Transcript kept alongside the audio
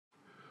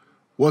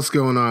What's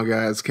going on,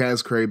 guys?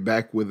 Kaz Cray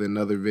back with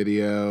another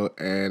video,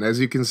 and as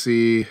you can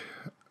see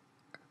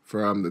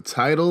from the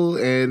title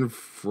and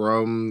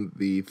from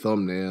the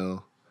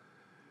thumbnail,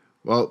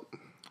 well,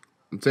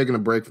 I'm taking a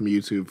break from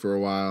YouTube for a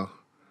while.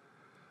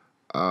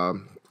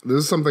 This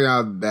is something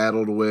I've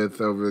battled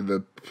with over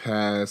the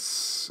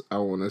past, I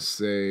want to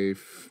say,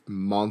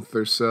 month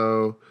or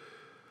so.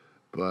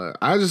 But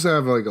I just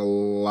have like a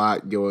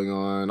lot going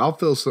on. I'll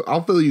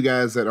fill you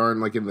guys that aren't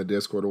like in the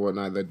Discord or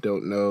whatnot that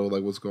don't know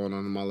like what's going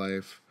on in my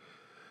life.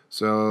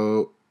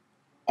 So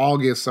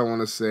August, I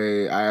want to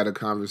say I had a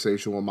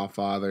conversation with my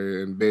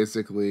father, and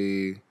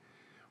basically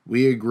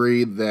we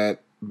agreed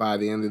that by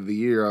the end of the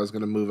year I was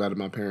going to move out of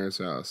my parents'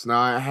 house. Now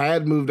I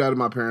had moved out of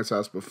my parents'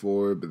 house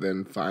before, but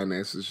then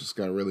finances just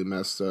got really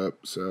messed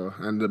up, so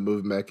I ended up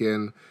moving back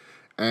in.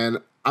 And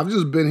I've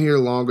just been here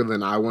longer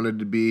than I wanted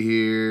to be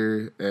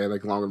here, and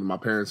like longer than my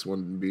parents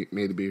wanted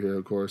me to be here.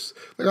 Of course,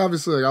 like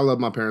obviously, like I love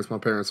my parents. My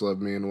parents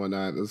love me and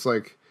whatnot. It's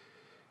like,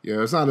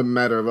 it's not a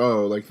matter of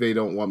like they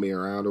don't want me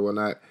around or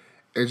whatnot.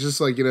 It's just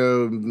like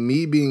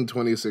me being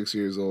 26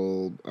 years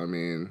old. I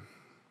mean,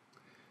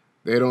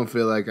 they don't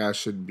feel like I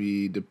should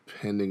be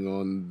depending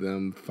on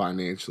them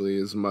financially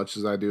as much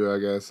as I do, I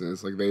guess. And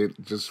it's like they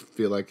just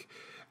feel like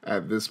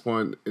at this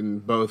point in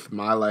both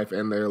my life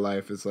and their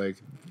life, it's like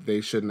they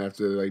shouldn't have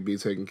to like be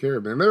taken care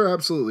of. And they're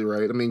absolutely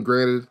right. I mean,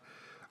 granted,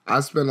 I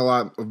spend a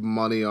lot of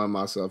money on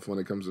myself when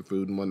it comes to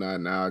food and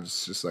whatnot. Now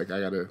it's just like I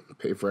gotta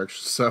pay for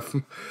extra stuff,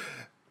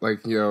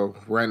 like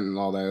rent and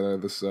all that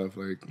other stuff.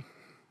 Like,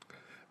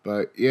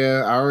 but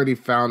yeah, I already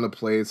found a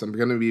place. I'm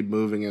gonna be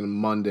moving in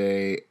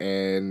Monday,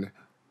 and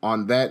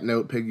on that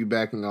note,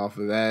 piggybacking off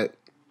of that.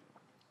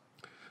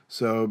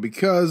 So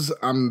because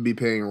I'm going to be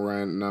paying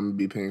rent and I'm going to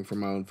be paying for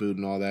my own food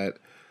and all that,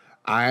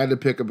 I had to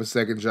pick up a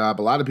second job.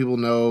 A lot of people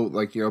know,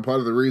 like, part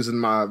of the reason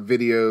my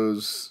video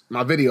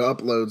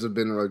uploads have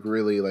been, like,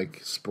 really, like,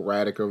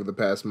 sporadic over the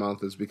past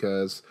month is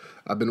because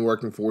I've been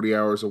working 40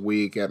 hours a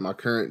week at my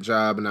current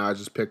job, and now I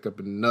just picked up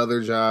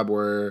another job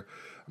where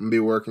I'm going to be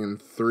working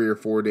 3 or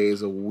 4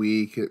 days a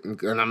week, and I'm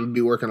going to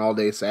be working all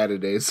day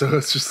Saturday, so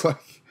it's just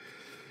like,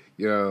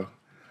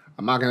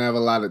 I'm not going to have a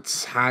lot of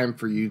time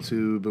for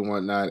YouTube and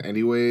whatnot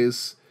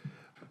anyways.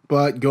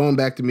 But going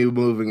back to me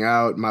moving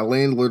out, my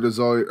landlord has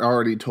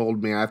already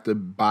told me I have to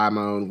buy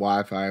my own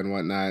Wi-Fi and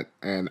whatnot.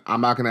 And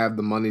I'm not going to have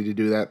the money to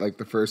do that like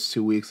the first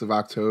 2 weeks of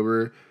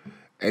October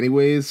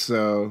anyways.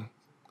 So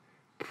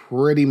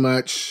pretty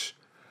much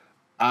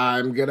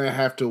I'm going to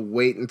have to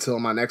wait until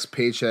my next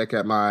paycheck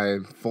at my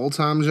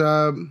full-time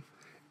job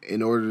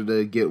in order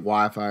to get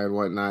Wi-Fi and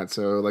whatnot.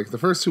 So, like, the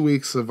first 2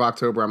 weeks of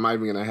October, I'm not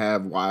even going to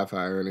have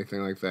Wi-Fi or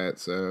anything like that.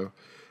 So,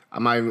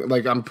 I'm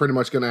pretty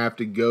much going to have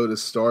to go to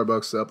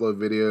Starbucks to upload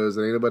videos,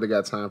 and ain't nobody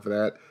got time for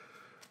that.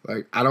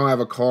 Like, I don't have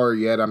a car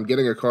yet. I'm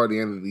getting a car at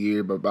the end of the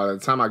year, but by the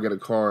time I get a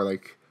car,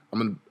 like, I'm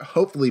going to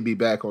hopefully be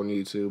back on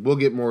YouTube. We'll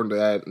get more into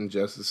that in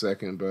just a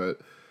second, but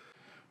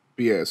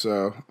yeah,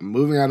 so I'm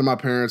moving out of my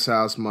parents'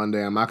 house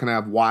Monday. I'm not going to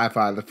have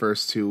Wi-Fi the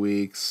first 2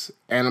 weeks.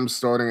 And I'm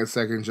starting a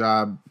second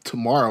job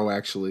tomorrow,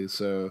 actually.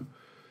 So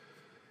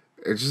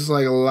it's just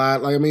like a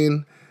lot. Like, I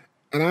mean,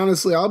 and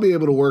honestly, I'll be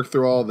able to work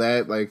through all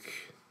that, like,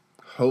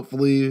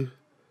 hopefully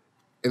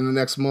in the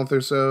next month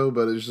or so.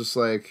 But it's just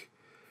like,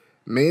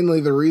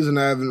 mainly the reason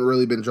I haven't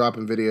really been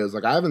dropping videos.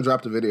 Like, I haven't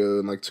dropped a video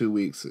in like 2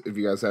 weeks, if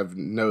you guys have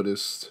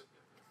noticed.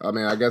 I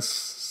mean, I guess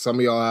some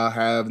of y'all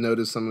have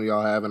noticed, some of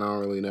y'all haven't. I don't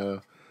really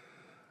know.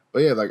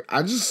 But yeah, like,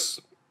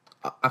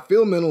 I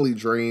feel mentally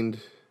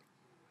drained.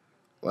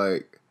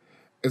 Like,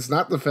 it's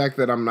not the fact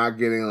that I'm not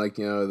getting, like,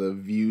 the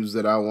views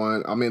that I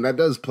want. I mean, that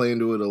does play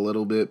into it a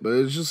little bit, but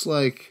it's just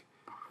like,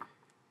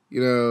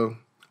 I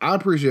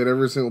appreciate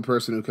every single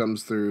person who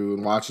comes through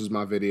and watches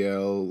my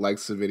video,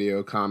 likes the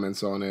video,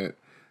 comments on it,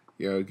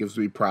 gives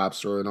me props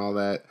for it and all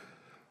that.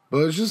 But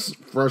it's just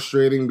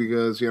frustrating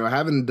because, I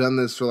haven't done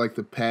this for, like,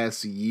 the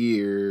past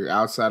year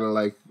outside of,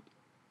 like,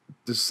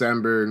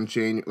 December and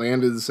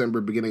end of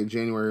December, beginning of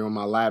January when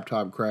my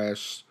laptop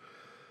crashed.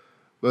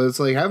 But it's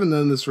like, I haven't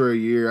done this for a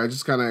year. I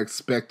just kind of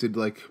expected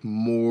like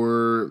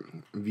more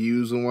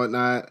views and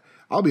whatnot.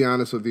 I'll be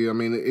honest with you. I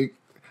mean,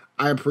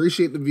 I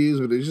appreciate the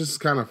views, but it just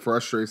kind of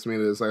frustrates me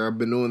that it's like I've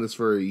been doing this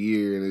for a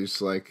year, and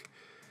it's like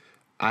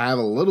I have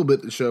a little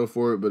bit to show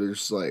for it, but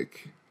it's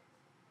like,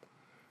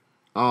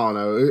 I don't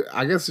know.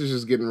 I guess it's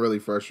just getting really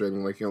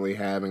frustrating, like only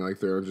having like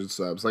 300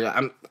 subs.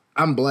 Like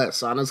I'm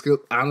blessed, honestly,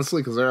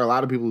 because there are a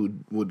lot of people who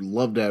would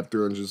love to have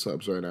 300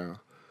 subs right now.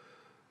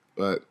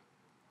 But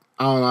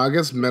I don't know. I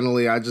guess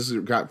mentally, I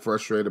just got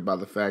frustrated by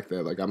the fact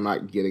that like I'm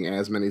not getting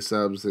as many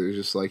subs. It's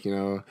just like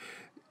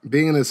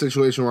being in a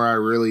situation where I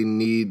really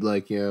need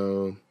like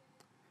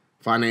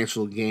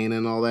financial gain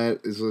and all that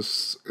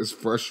is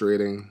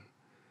frustrating.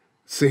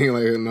 Seeing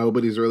like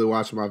nobody's really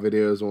watching my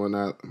videos and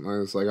whatnot.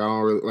 It's like I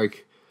don't really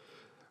like.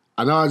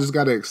 I know I just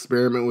got to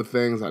experiment with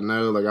things. I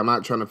know, like, I'm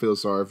not trying to feel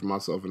sorry for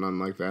myself and nothing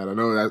like that. I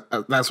know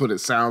that's what it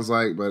sounds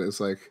like, but it's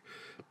like,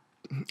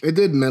 it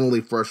did mentally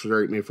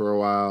frustrate me for a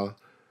while.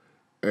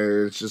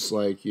 And it's just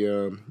like,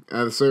 yeah,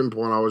 at a certain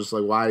point, I was just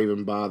like, why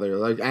even bother?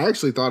 Like, I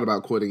actually thought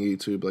about quitting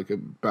YouTube like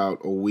about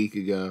a week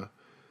ago.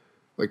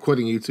 Like,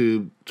 quitting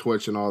YouTube,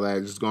 Twitch, and all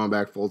that, just going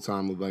back full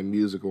time with like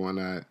music and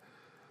whatnot.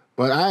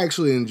 But I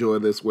actually enjoy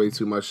this way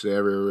too much to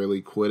ever really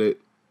quit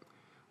it,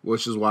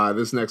 which is why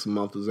this next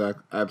month is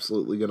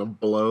absolutely going to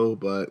blow,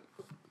 but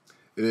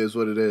it is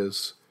what it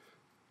is.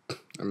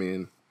 I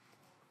mean,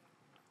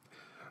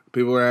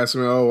 people were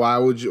asking me, "Oh,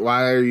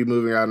 why are you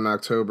moving out in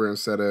October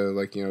instead of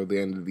like, you know, the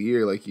end of the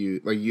year? Like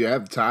you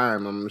have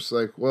time." I'm just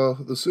like, well,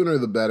 the sooner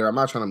the better. I'm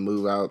not trying to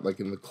move out like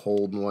in the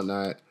cold and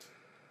whatnot.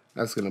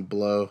 That's gonna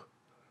blow.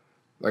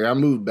 Like, I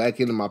moved back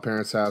into my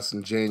parents' house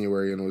in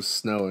January and it was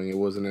snowing. It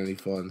wasn't any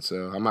fun,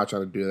 so I'm not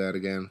trying to do that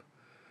again.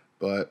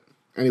 But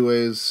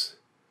anyways,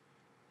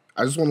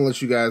 I just want to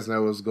let you guys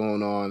know what's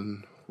going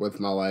on with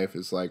my life.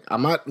 It's like,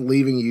 I'm not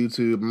leaving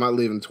YouTube. I'm not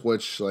leaving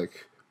Twitch.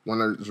 Like,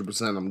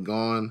 100% I'm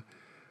gone.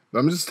 But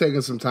I'm just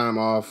taking some time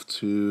off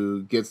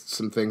to get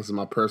some things in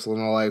my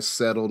personal life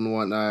settled and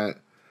whatnot.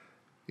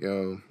 You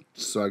know,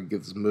 so I can get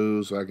this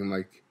move, so I can,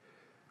 like,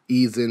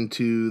 ease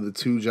into the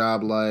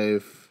 2-job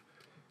life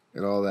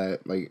and all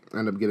that. Like,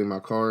 end up getting my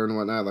car and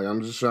whatnot. Like,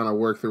 I'm just trying to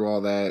work through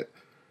all that.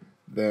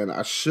 Then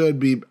I should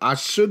be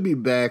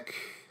back,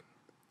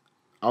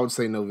 I would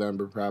say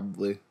November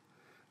probably.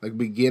 Like,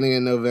 beginning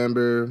of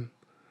November.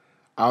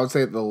 I would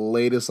say at the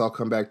latest I'll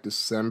come back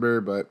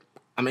December, but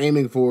I'm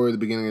aiming for the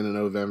beginning of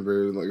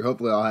November. Like,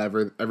 hopefully I'll have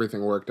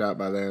everything worked out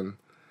by then.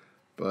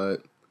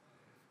 But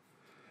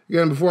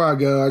again, before I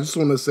go, I just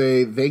want to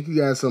say thank you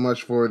guys so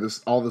much for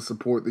all the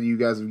support that you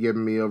guys have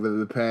given me over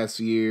the past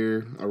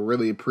year. I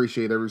really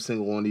appreciate every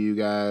single one of you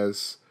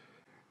guys.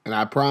 And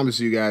I promise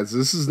you guys,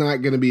 this is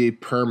not going to be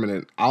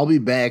permanent. I'll be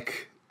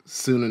back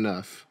soon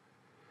enough.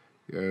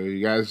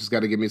 You guys just got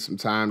to give me some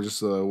time just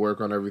to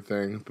work on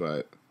everything.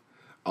 But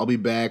I'll be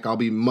back. I'll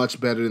be much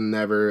better than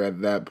ever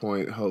at that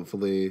point,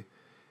 hopefully.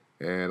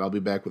 And I'll be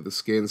back with the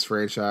Skins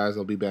franchise.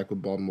 I'll be back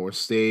with Baltimore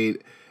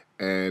State.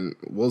 And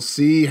we'll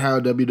see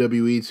how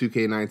WWE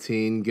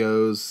 2K19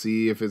 goes.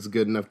 See if it's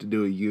good enough to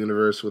do a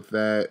universe with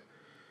that.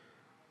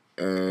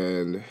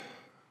 And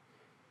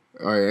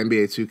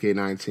NBA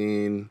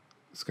 2K19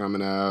 is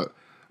coming out.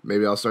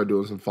 Maybe I'll start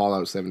doing some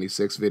Fallout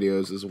 76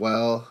 videos as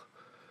well.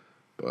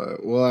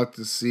 But we'll have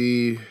to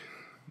see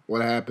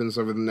what happens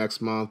over the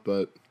next month.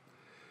 But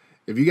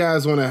if you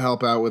guys want to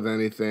help out with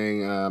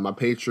anything, my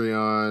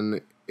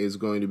Patreon is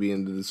going to be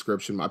in the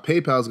description. My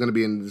PayPal is going to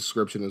be in the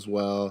description as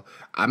well.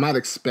 I'm not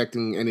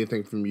expecting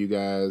anything from you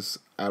guys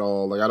at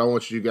all. Like, I don't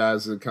want you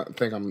guys to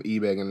think I'm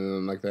e-begging and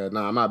anything like that.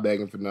 No, I'm not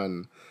begging for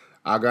nothing.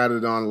 I got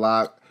it on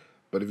lock.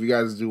 But if you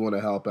guys do want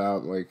to help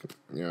out, like,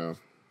 you know,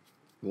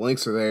 the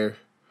links are there.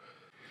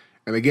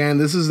 And again,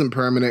 this isn't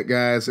permanent,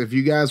 guys. If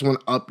you guys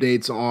want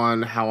updates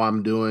on how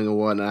I'm doing and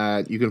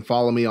whatnot, you can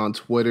follow me on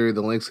Twitter.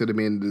 The link's going to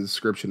be in the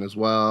description as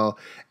well.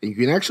 And you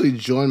can actually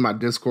join my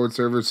Discord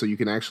server so you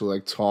can actually,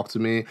 like, talk to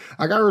me.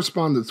 Like, I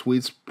respond to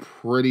tweets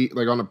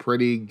on a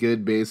pretty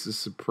good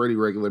basis, a pretty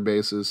regular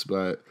basis.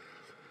 But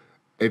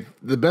if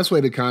the best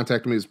way to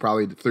contact me is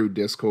probably through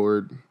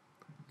Discord.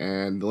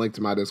 And the link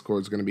to my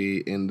Discord is going to be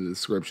in the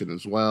description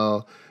as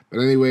well. But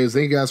anyways,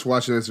 thank you guys for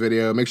watching this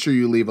video. Make sure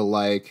you leave a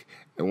like.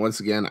 And once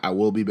again, I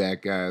will be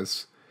back,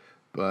 guys.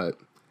 But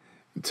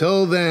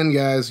until then,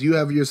 guys, you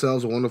have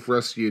yourselves a wonderful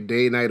rest of your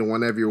day, night, and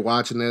whenever you're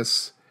watching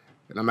this.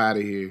 And I'm out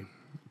of here.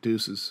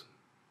 Deuces.